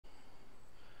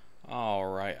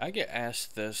Alright, I get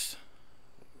asked this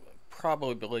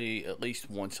probably at least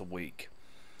once a week,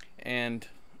 and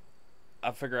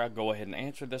I figure I'll go ahead and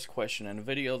answer this question in a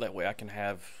video. That way I can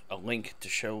have a link to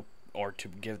show or to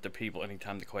give to people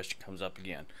anytime the question comes up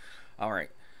again. Alright,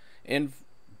 in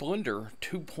Blender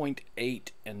 2.8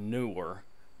 and newer,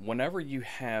 whenever you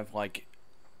have like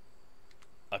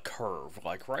a curve,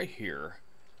 like right here,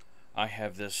 I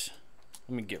have this.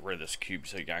 Let me get rid of this cube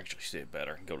so you can actually see it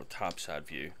better. Go to top side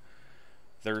view.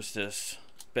 There's this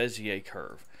Bezier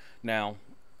curve. Now,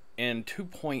 in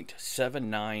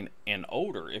 2.79 and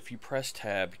older, if you press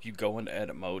tab, you go into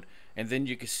edit mode, and then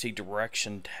you can see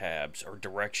direction tabs or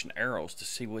direction arrows to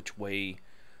see which way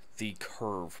the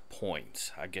curve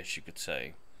points, I guess you could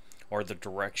say, or the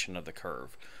direction of the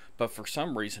curve. But for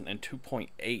some reason in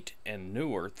 2.8 and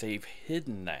newer, they've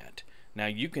hidden that. Now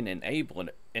you can enable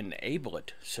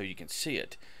it so you can see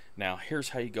it. Now here's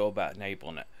how you go about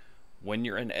enabling it. When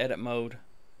you're in edit mode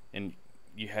and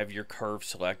you have your curve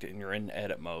selected and you're in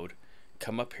edit mode,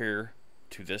 come up here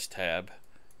to this tab,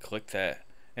 click that,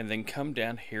 and then come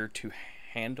down here to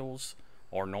handles,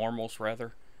 or normals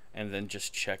rather, and then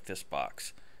just check this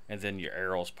box, and then your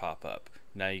arrows pop up.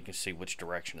 Now you can see which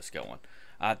direction it's going.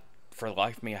 For the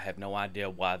life of me, I have no idea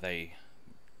why they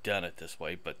done it this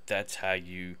way, but that's how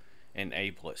you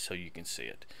enable it so you can see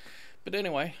it. But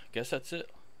anyway, guess that's it.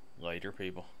 Later,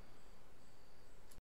 people.